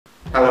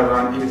Hello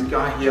everyone, it is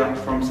Guy here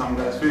from Some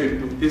Guys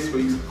Food with this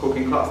week's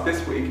cooking class.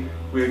 This week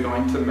we are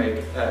going to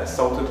make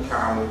salted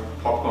caramel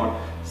popcorn.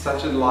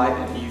 Such a light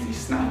and easy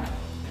snack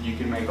that you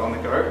can make on the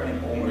go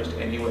and almost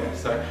anywhere.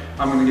 So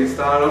I'm going to get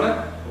started on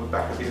it. We'll be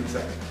back with you in a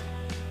second.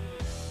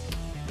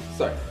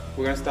 So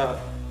we're going to start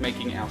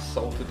making our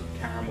salted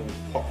caramel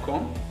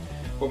popcorn.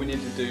 What we need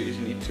to do is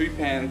you need two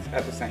pans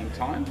at the same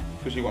time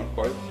because you want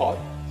both hot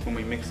when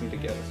we mix them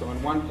together. So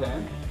in one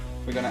pan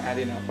we're going to add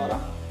in our butter.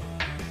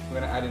 We're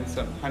going to add in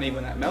some honey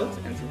when that melts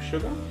and some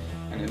sugar,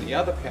 and in the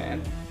other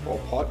pan or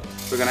pot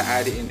we're going to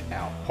add in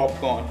our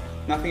popcorn.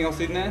 Nothing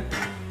else in there.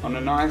 On a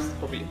nice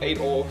probably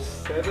 8 or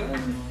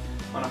 7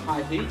 on a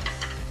high heat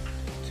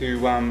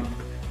to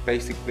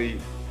basically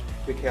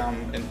become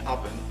an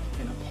oven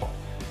in a pot.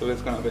 So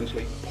it's going to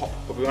eventually pop,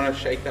 but we want to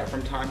shake that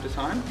from time to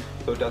time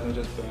so it doesn't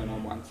just burn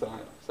on one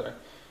side. So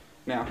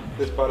now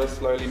this butter's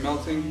slowly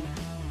melting.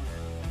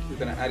 We're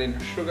going to add in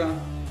sugar,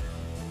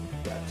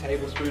 about a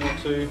tablespoon or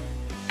 2.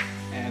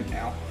 And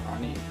our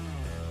honey.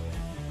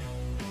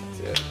 That's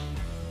it.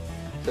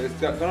 So it's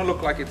going to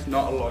look like it's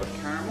not a lot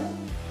of caramel,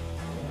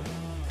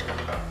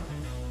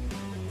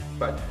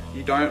 but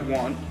you don't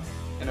want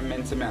an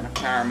immense amount of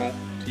caramel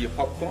to your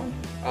popcorn,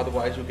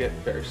 otherwise you'll get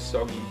very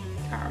soggy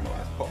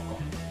caramelized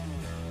popcorn.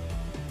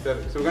 So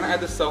we're going to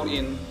add the salt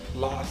in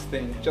last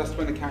thing, just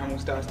when the caramel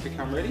starts to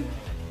become ready,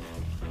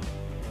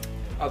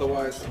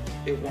 otherwise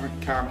it won't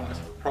caramelize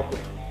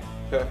properly.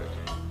 Perfect.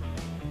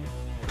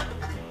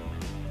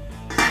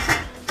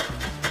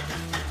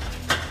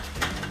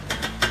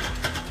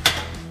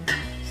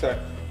 So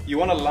you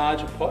want a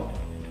larger pot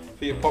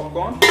for your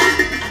popcorn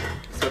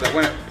so that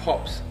when it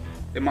pops,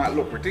 it might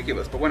look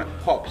ridiculous, but when it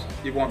pops,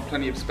 you want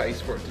plenty of space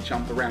for it to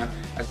jump around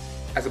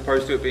as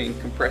opposed to it being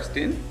compressed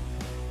in,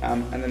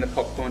 and then the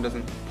popcorn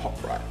doesn't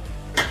pop right.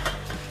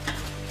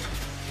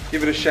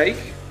 Give it a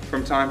shake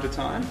from time to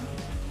time,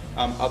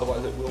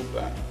 otherwise it will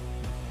burn.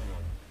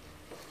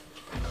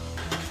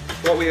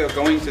 What we are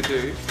going to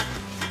do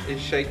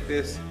is shake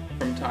this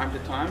from time to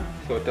time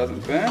so it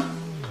doesn't burn.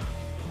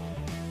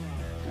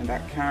 And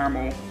that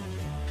caramel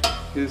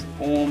is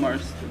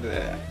almost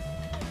there.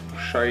 I'll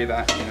show you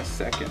that in a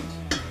second.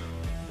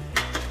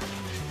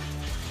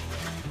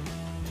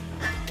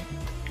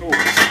 Ooh.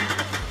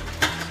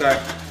 So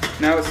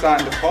now it's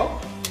starting to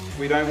pop.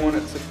 We don't want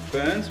it to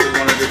burn, so we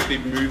want to just be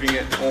moving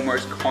it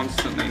almost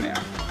constantly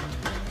now.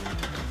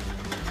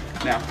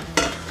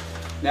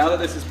 Now that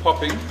this is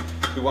popping,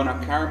 we want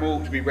our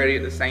caramel to be ready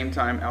at the same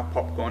time our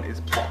popcorn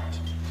is popped.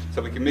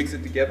 So we can mix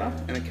it together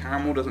and the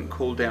caramel doesn't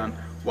cool down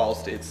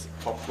whilst it's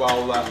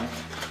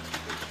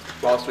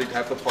whilst we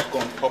have the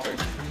popcorn popping,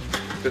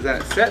 because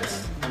then it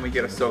sets and we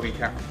get a soggy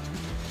caramel.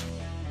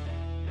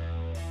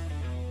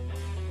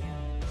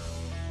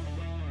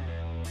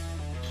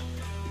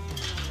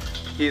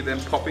 Hear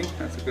them popping?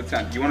 That's a good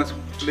sound. You want to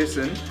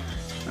listen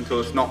until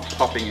it's not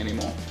popping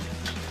anymore.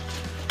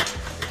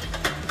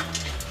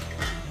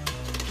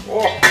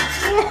 Oh.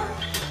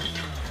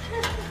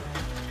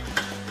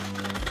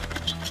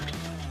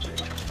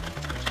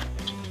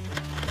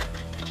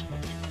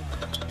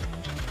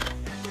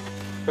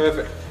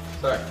 Perfect.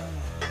 So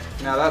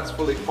now that's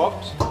fully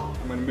popped.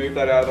 I'm going to move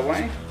that out of the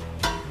way,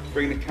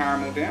 bring the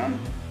caramel down,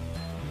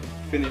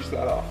 finish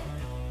that off.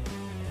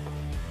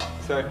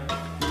 So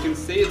you can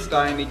see it's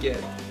starting to get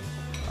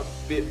a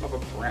bit of a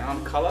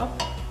brown colour.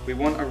 We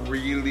want a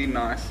really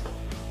nice,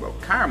 well,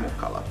 caramel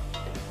colour.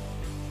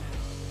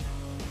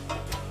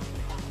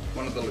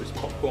 One of the loose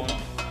popcorn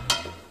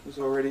was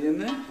already in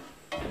there.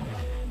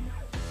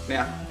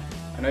 Now,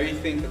 I know you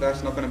think that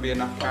that's not going to be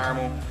enough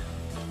caramel.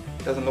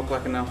 It doesn't look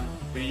like enough.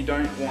 But you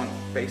don't want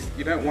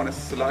to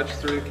sludge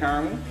through the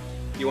caramel.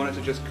 You want it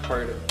to just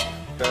coat it.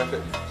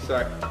 Perfect. So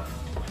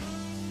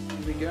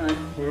here we go.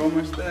 We're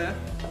almost there.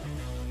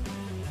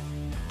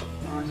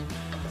 Nice.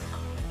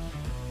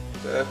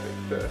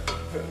 Perfect.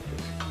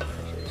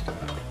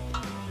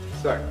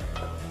 So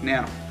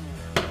now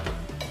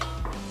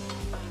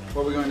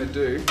what we're going to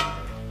do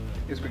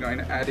is we're going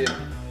to add in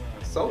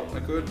salt, a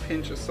good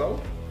pinch of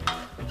salt.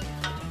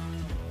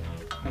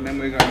 And then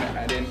we're going to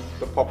add in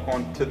the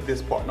popcorn to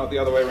this pot, not the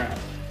other way around,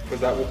 because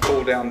that will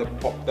cool down the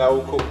that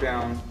will cool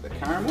down the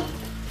caramel.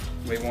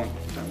 We don't want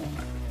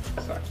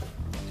that. So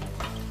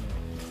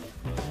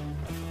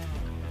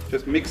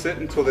just mix it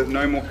until there's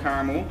no more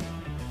caramel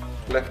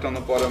left on the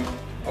bottom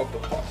of the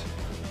pot.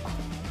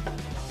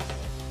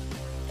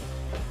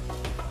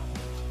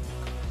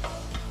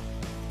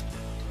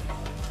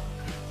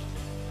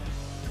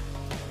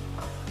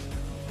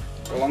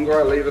 The longer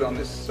I leave it on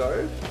this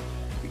stove,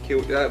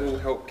 that will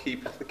help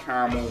keep the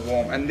caramel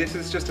warm. And this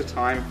is just a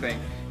time thing.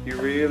 You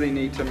really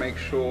need to make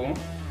sure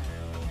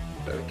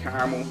that the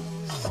caramel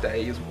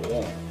stays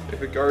warm.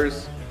 If it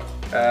goes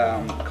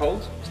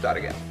cold, start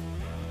again.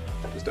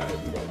 Just don't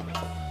even bother.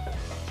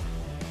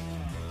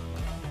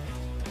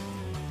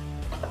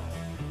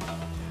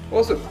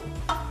 Awesome.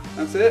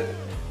 That's it.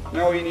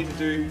 Now all you need to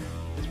do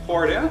is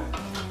pour it out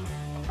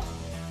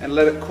and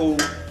let it cool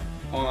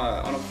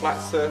on a flat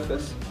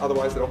surface,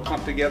 otherwise it'll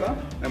clump together,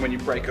 and when you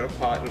break it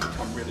apart it'll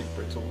become really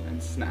brittle and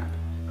snap.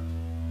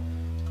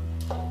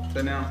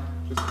 So now,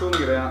 just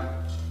cooling it out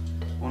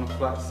on a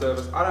flat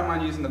surface. I don't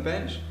mind using the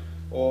bench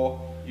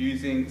or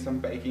using some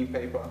baking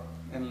paper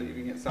and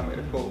leaving it somewhere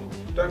to cool.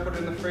 Don't put it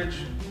in the fridge,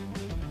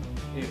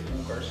 it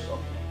will go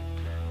soft.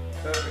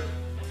 Perfect.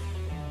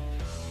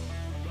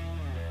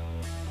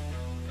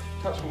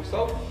 Touch more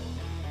salt.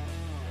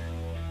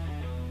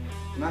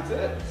 And that's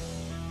it.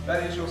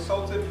 That is your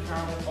salted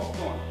caramel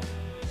popcorn.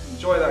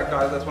 Enjoy that,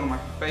 guys. That's one of my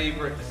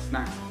favorite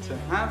snacks to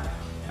have.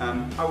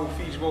 I will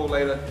feed you all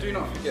later. Do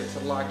not forget to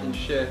like and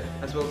share,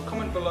 as well as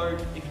comment below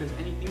if there's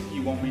anything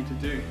you want me to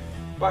do.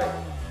 Bye.